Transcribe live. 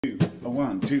A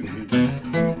 1, 2, 3.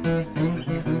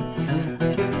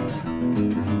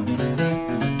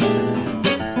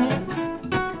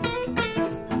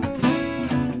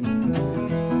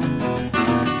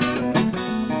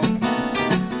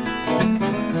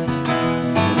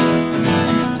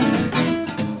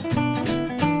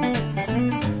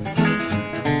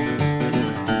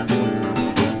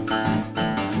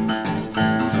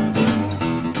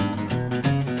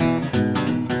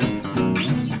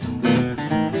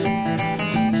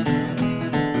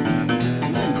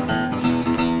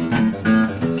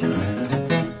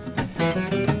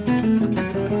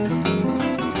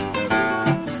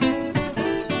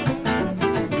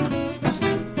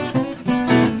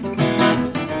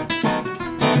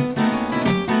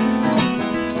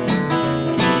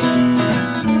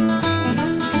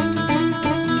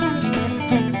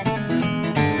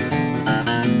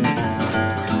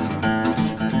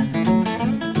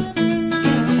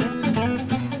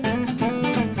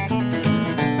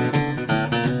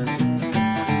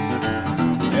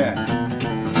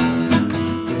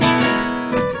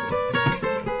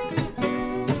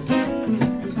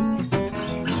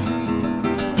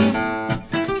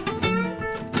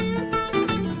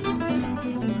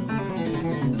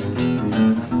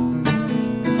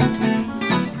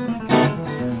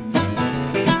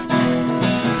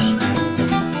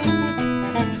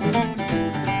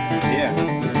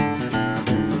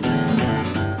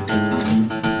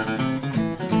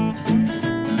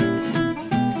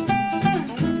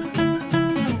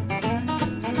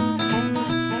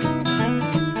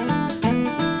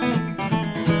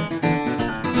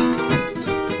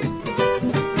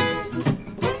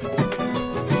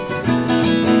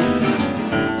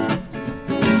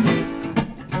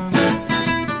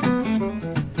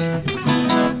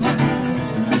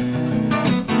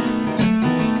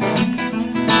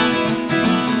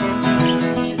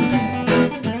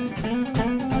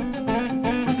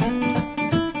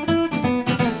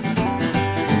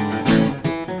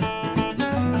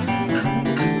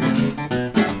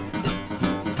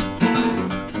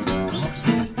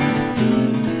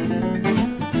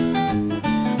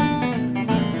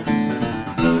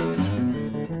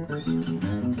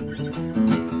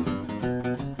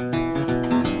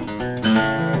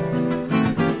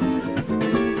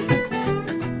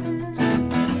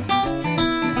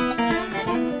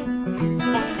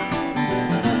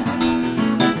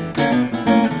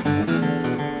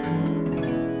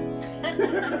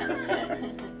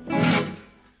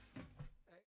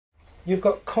 You've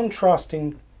got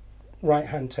contrasting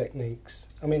right-hand techniques.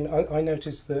 I mean, I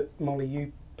noticed that, Molly,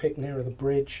 you pick nearer the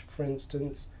bridge, for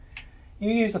instance.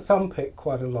 You use a thumb pick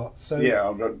quite a lot. So yeah,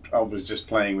 I was just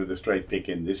playing with a straight pick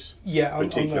in this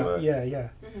particular. Yeah.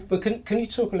 Mm-hmm. But can you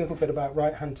talk a little bit about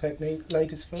right-hand technique,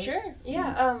 ladies first? Sure.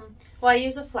 Yeah. Well, I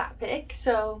use a flat pick,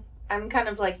 so I'm kind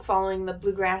of like following the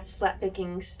bluegrass flat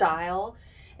picking style.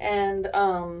 And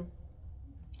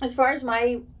as far as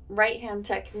my right-hand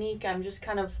technique, I'm just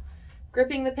kind of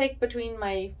gripping the pick between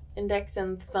my index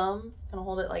and thumb. Kind of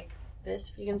hold it like this,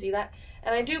 if you can see that.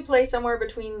 And I do play somewhere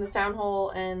between the sound hole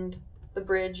and the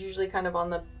bridge, usually kind of on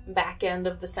the back end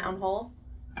of the sound hole.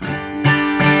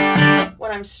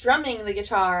 When I'm strumming the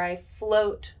guitar, I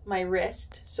float my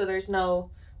wrist, so there's no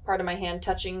part of my hand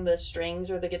touching the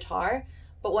strings or the guitar.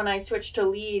 But when I switch to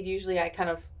lead, usually I kind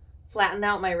of flatten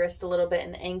out my wrist a little bit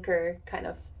and anchor kind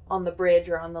of on the bridge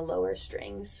or on the lower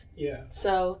strings. Yeah.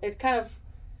 So it kind of,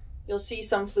 you'll see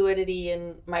some fluidity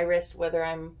in my wrist whether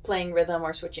I'm playing rhythm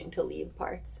or switching to lead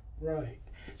parts. Right.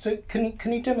 So can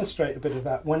you demonstrate a bit of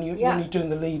that when you're doing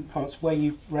the lead parts, where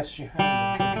you rest your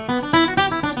hand?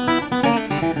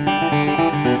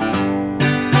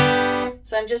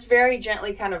 So I'm just very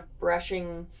gently kind of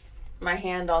brushing my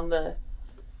hand on the,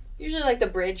 usually like the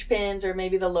bridge pins or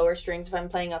maybe the lower strings if I'm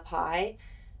playing up high.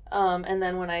 And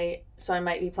then so I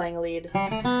might be playing a lead.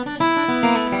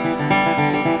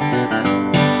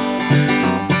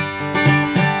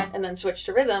 And then switch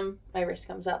to rhythm, my wrist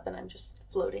comes up and I'm just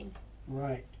floating.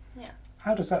 Right. Yeah.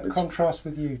 How does that contrast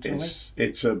with you, Tommy?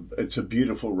 It's a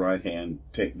beautiful right hand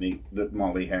technique that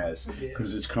Molly has,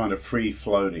 because it's kind of free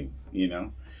floating, you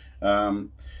know.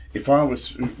 If I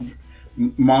was,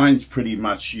 mine's pretty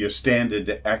much your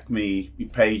standard Acme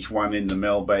page 1 in the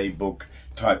Mel Bay book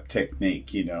type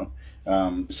technique, you know.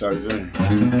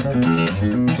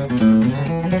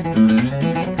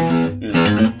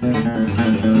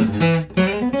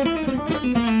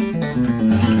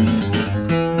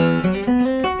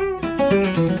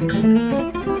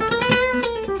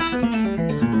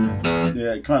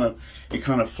 It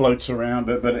kind of floats around,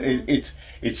 but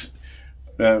it's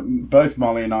both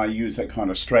Molly and I use that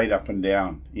kind of straight up and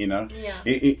down, you know. Yeah.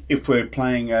 If we're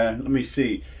playing, let me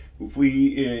see,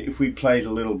 if we played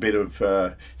a little bit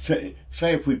of say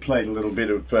if we played a little bit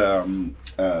of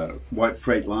White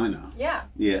Freightliner. Yeah.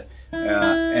 Yeah.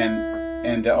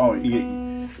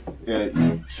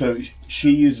 So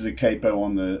she uses a capo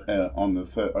on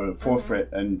the fourth fret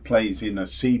and plays in a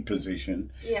C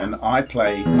position, and I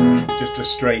play just a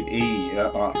straight E.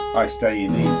 I stay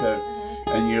in E. So,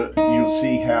 and you'll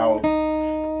see how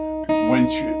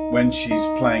when she's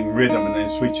playing rhythm and then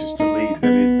switches to lead,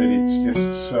 that it's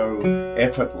just so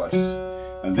effortless.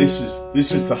 And this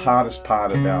is the hardest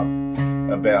part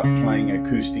about playing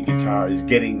acoustic guitar, is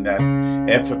getting that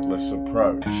effortless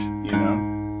approach, you know.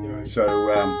 Right. So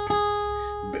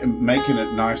making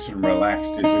it nice and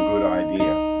relaxed is a good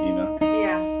idea, you know.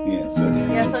 Yeah. Yeah. So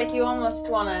it's like you almost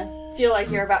want to feel like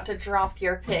you're about to drop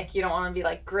your pick. You don't want to be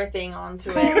like gripping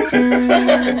onto it.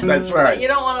 That's right. But you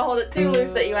don't want to hold it too loose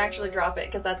that you actually drop it,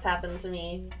 because that's happened to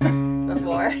me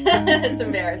before. It's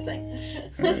embarrassing.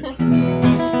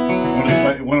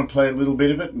 Want to play a little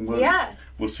bit of it? And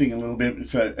we'll sing a little bit.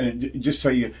 So just so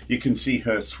you can see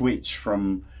her switch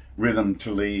from rhythm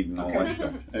to lead and all that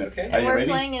stuff. Okay. And we're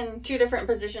playing in 2 different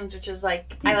positions, which is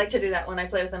like, I like to do that when I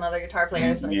play with another guitar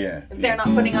player. So if they're not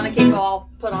putting on a capo, I'll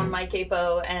put on my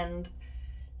capo. And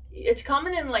it's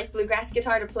common in like bluegrass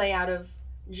guitar to play out of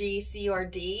G, C, or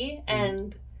D.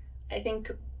 And I think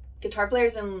guitar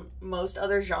players in most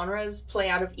other genres play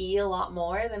out of E a lot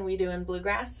more than we do in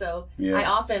bluegrass. So I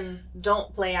often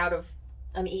don't play out of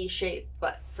an E shape,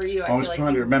 but for you, I was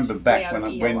trying to remember back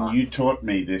when you taught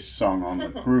me this song on the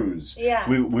cruise.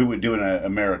 We were doing an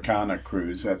Americana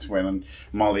cruise. That's when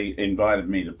Molly invited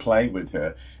me to play with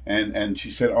her, and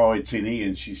she said, "Oh, it's in E,"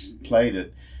 and she played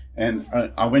it. And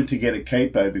I went to get a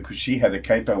capo because she had a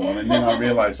capo on, and then I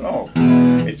realized, oh,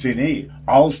 it's in E.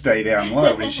 I'll stay down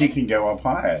low and she can go up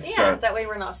higher. Yeah, so, that way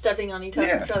we're not stepping on each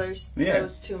other's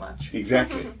toes too much.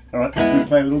 Exactly. All right, can we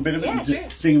play a little bit of it? Yeah, sure.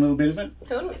 Sing a little bit of it?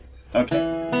 Totally. Okay.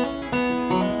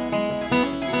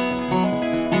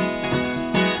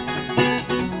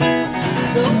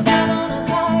 Going down on a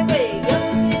highway, gonna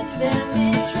listen to them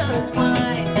big trucks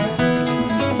whine.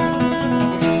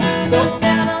 Going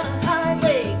down on a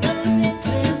highway, gonna listen to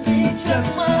them big trucks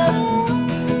whine.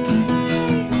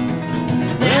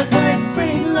 That white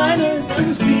Freightliner's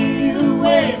gonna steal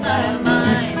away my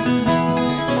mind.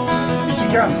 Here she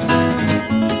comes.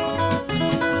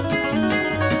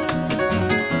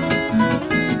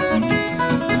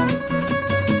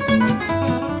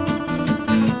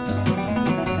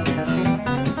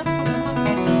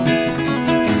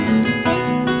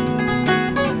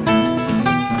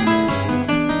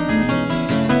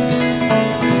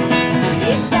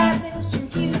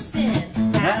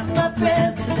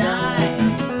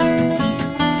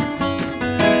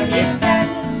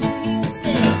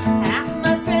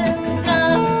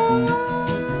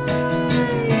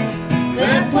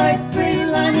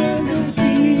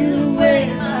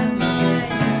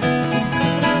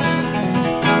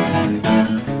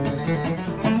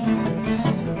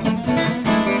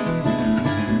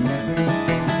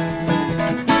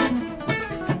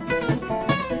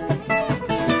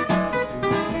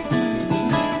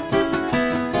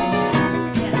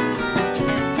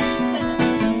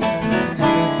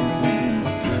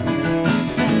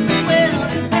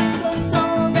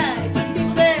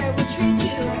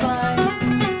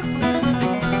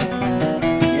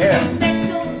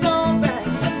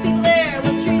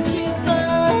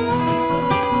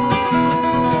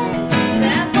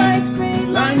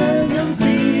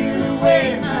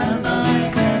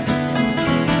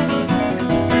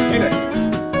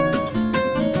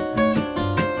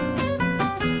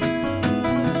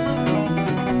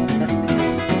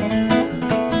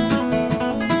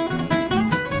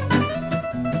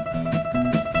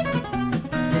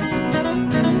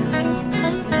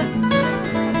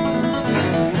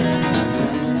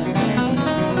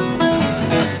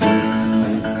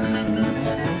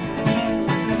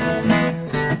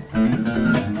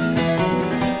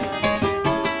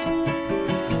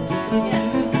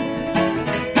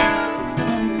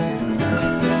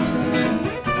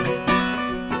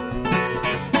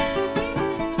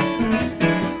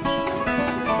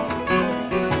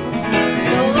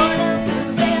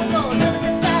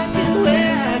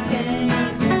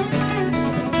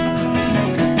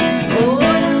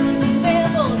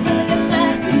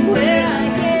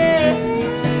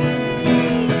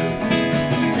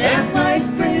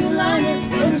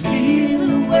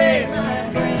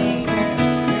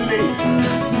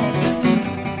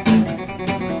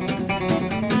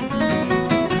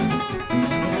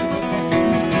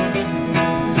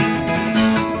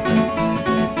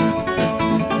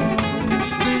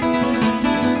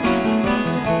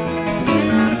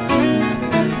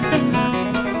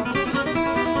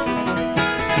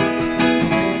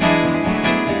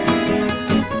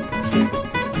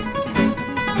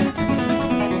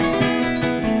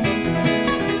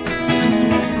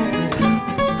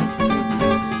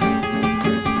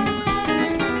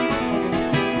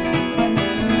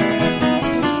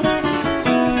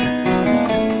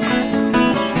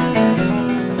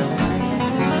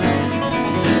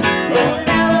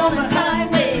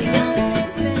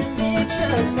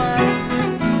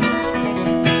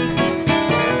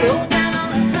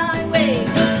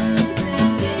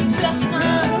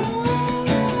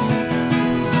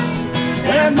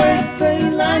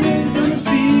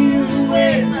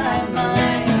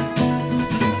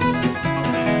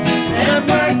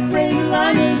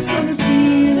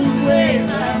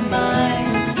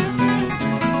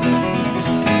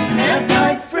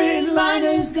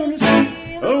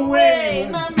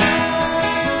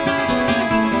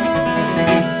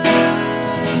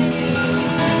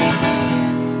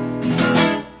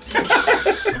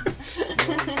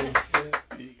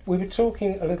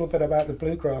 talking a little bit about the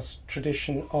bluegrass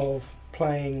tradition of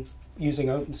playing using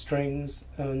open strings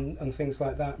and things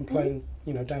like that, and playing,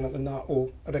 you know, down at the nut or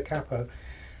at a capo.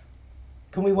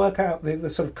 Can we work out the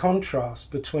sort of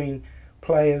contrast between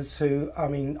players who, I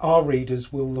mean, our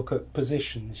readers will look at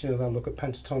positions, you know, they'll look at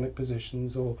pentatonic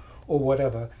positions or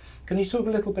whatever. Can you talk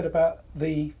a little bit about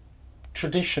the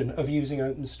tradition of using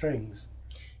open strings?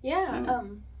 Yeah,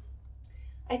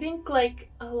 I think like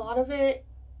a lot of it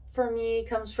for me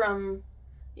comes from,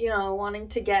 you know, wanting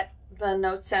to get the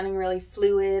notes sounding really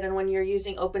fluid, and when you're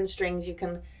using open strings you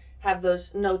can have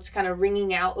those notes kind of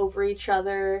ringing out over each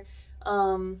other.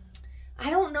 I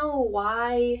don't know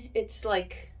why it's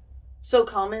like so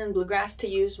common in bluegrass to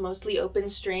use mostly open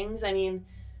strings. I mean,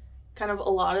 kind of a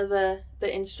lot of the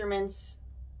instruments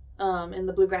in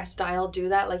the bluegrass style do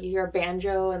that. Like you hear a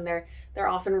banjo and they're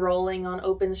often rolling on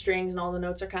open strings and all the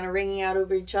notes are kind of ringing out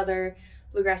over each other.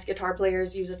 Bluegrass guitar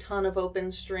players use a ton of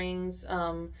open strings,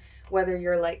 whether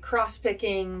you're like cross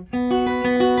picking, you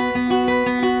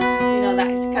know,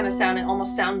 that kind of sound, it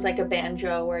almost sounds like a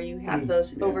banjo where you have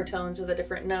those overtones of the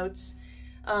different notes.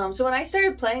 So when I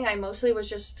started playing, I mostly was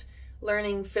just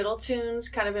learning fiddle tunes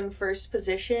kind of in first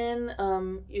position,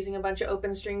 using a bunch of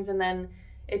open strings, and then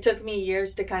it took me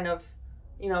years to kind of,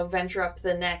 you know, venture up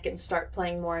the neck and start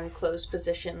playing more in closed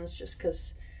positions, just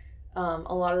because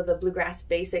a lot of the bluegrass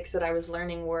basics that I was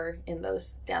learning were in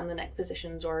those down the neck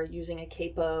positions or using a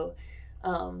capo.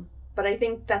 But I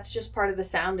think that's just part of the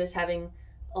sound, is having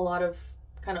a lot of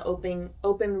kind of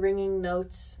open ringing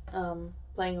notes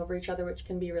playing over each other, which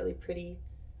can be really pretty.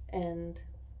 And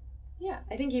yeah,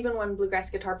 I think even when bluegrass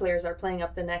guitar players are playing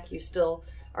up the neck, you still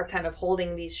are kind of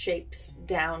holding these shapes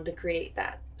down to create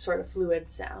that sort of fluid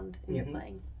sound in your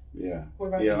playing. Yeah,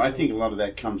 yeah. I think a lot of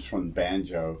that comes from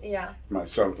banjo. Yeah.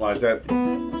 So like that.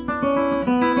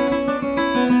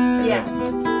 Yeah.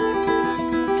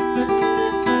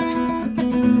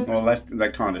 Well,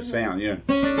 that kind of sound, yeah.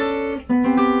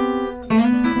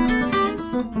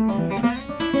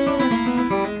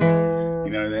 You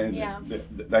know,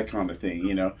 that kind of thing,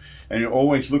 you know. And you're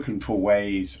always looking for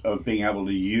ways of being able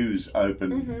to use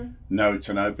open notes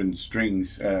and open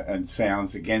strings and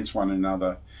sounds against one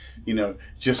another, you know,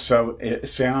 just so it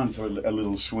sounds a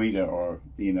little sweeter or,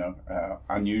 you know,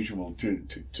 unusual to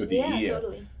the ear. Yeah,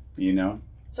 totally. You know?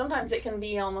 Sometimes it can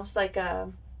be almost like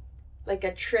a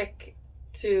trick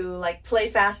to like play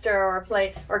faster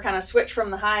or kind of switch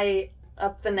from the high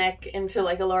up the neck into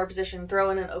like a lower position, throw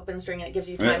in an open string, and it gives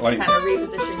you time to kind of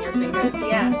reposition your fingers.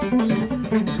 Yeah.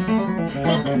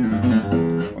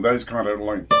 Well, those kind of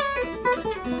like.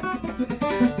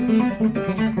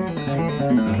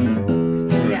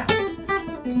 Yeah.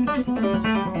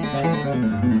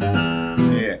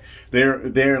 Yeah,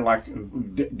 they're like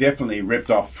definitely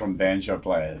ripped off from banjo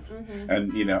players,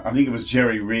 and you know, I think it was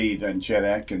Jerry Reed and Chet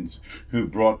Atkins who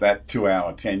brought that to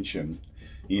our attention,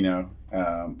 you know.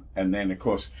 And then, of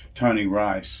course, Tony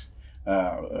Rice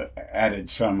added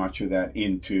so much of that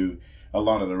into a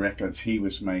lot of the records he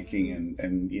was making,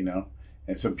 and you know,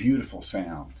 it's a beautiful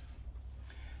sound.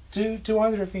 Do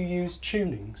either of you use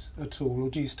tunings at all, or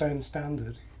do you stay in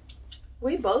standard?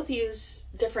 We both use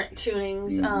different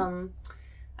tunings.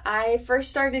 I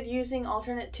first started using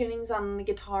alternate tunings on the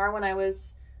guitar when I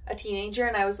was a teenager,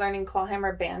 and I was learning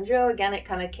clawhammer banjo. Again, it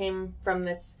kind of came from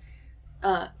this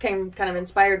came kind of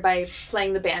inspired by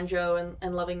playing the banjo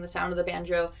and loving the sound of the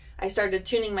banjo. I started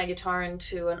tuning my guitar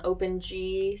into an open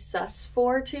G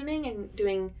sus4 tuning and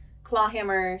doing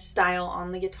clawhammer style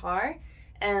on the guitar.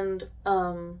 And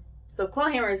so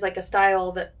clawhammer is like a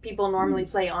style that people normally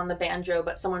play on the banjo,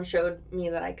 but someone showed me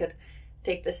that I could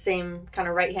take the same kind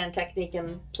of right hand technique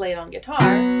and play it on guitar.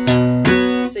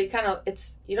 So you kind of,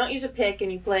 you don't use a pick,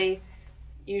 and you play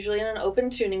usually in an open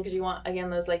tuning because you want,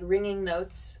 again, those like ringing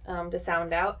notes to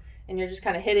sound out, and you're just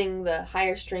kind of hitting the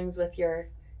higher strings with your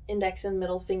index and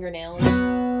middle fingernails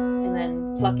and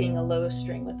then plucking a low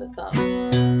string with the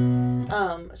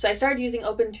thumb. So I started using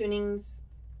open tunings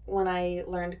when I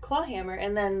learned clawhammer,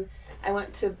 and then I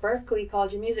went to Berklee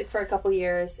College of Music for a couple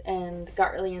years and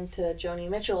got really into Joni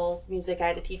Mitchell's music. I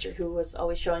had a teacher who was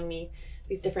always showing me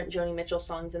these different Joni Mitchell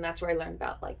songs, and that's where I learned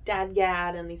about like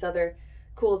Dadgad and these other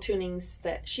cool tunings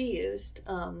that she used.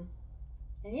 And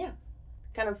yeah,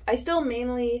 kind of, I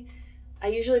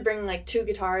usually bring like 2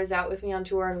 guitars out with me on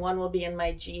tour, and one will be in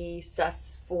my G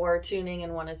sus4 tuning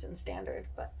and one is in standard.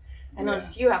 But I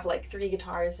noticed you have like 3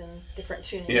 guitars in different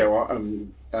tunings. Yeah,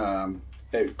 well,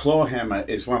 clawhammer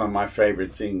is one of my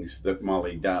favorite things that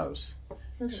Molly does.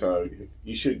 So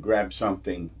you should grab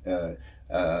something, a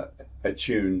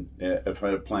tune of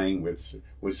her playing with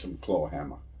some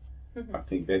clawhammer. I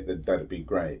think that'd be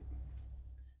great.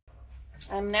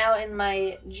 I'm now in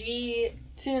my G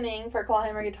tuning for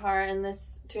clawhammer guitar, and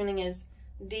this tuning is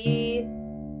D,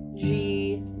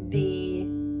 G, D,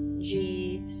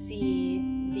 G, C,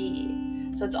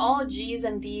 D. So it's all G's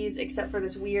and D's except for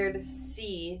this weird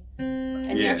C.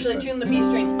 And you actually tune the B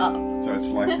string up. So it's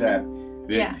like that.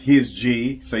 Yeah. Here's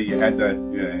G, so you had that.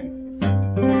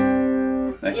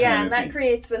 And that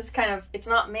creates this kind of, it's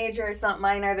not major, it's not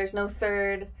minor, there's no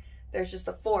third, there's just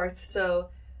a fourth. So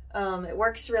it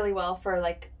works really well for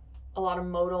like a lot of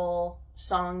modal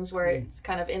songs where it's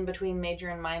kind of in between major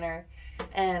and minor.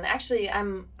 And actually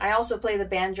I also play the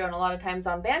banjo, and a lot of times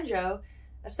on banjo,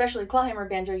 especially clawhammer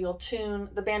banjo, you'll tune,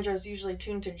 the banjo is usually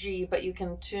tuned to G, but you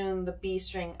can tune the B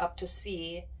string up to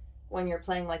C when you're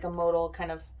playing like a modal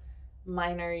kind of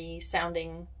minor-y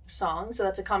sounding song. So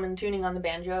that's a common tuning on the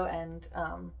banjo. And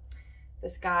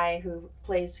this guy who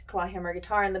plays clawhammer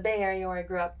guitar in the Bay Area where I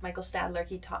grew up, Michael Stadler,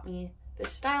 he taught me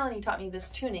this style and he taught me this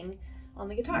tuning on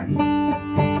the guitar.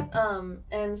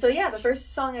 And so yeah, the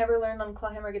first song I ever learned on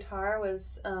clawhammer guitar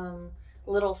was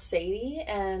Little Sadie,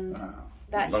 and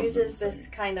that uses this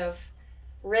kind of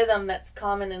rhythm that's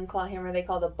common in clawhammer. They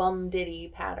call the bum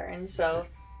diddy pattern. So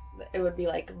it would be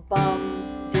like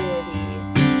bum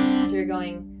diddy. So you're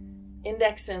going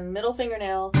index and middle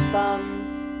fingernail,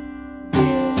 bum diddy.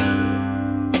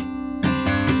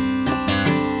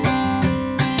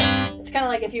 It's kind of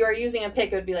like if you were using a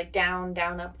pick, it would be like down,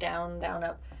 down, up, down, down,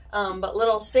 up. But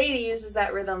Little Sadie uses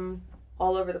that rhythm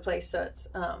all over the place. So it's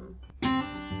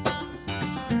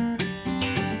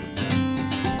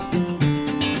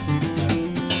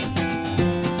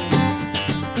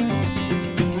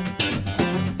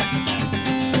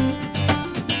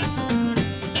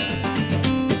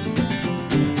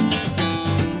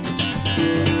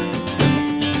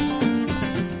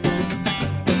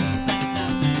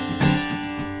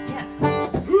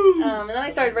and then I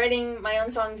started writing my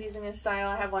own songs using this style.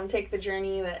 I have one, Take the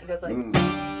Journey, that goes like...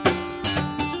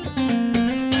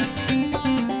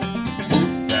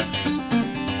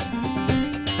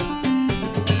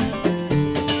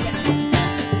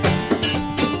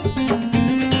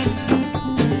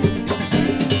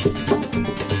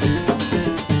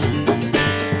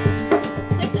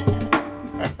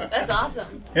 That's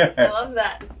awesome. I love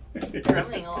that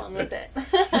drumming along with it.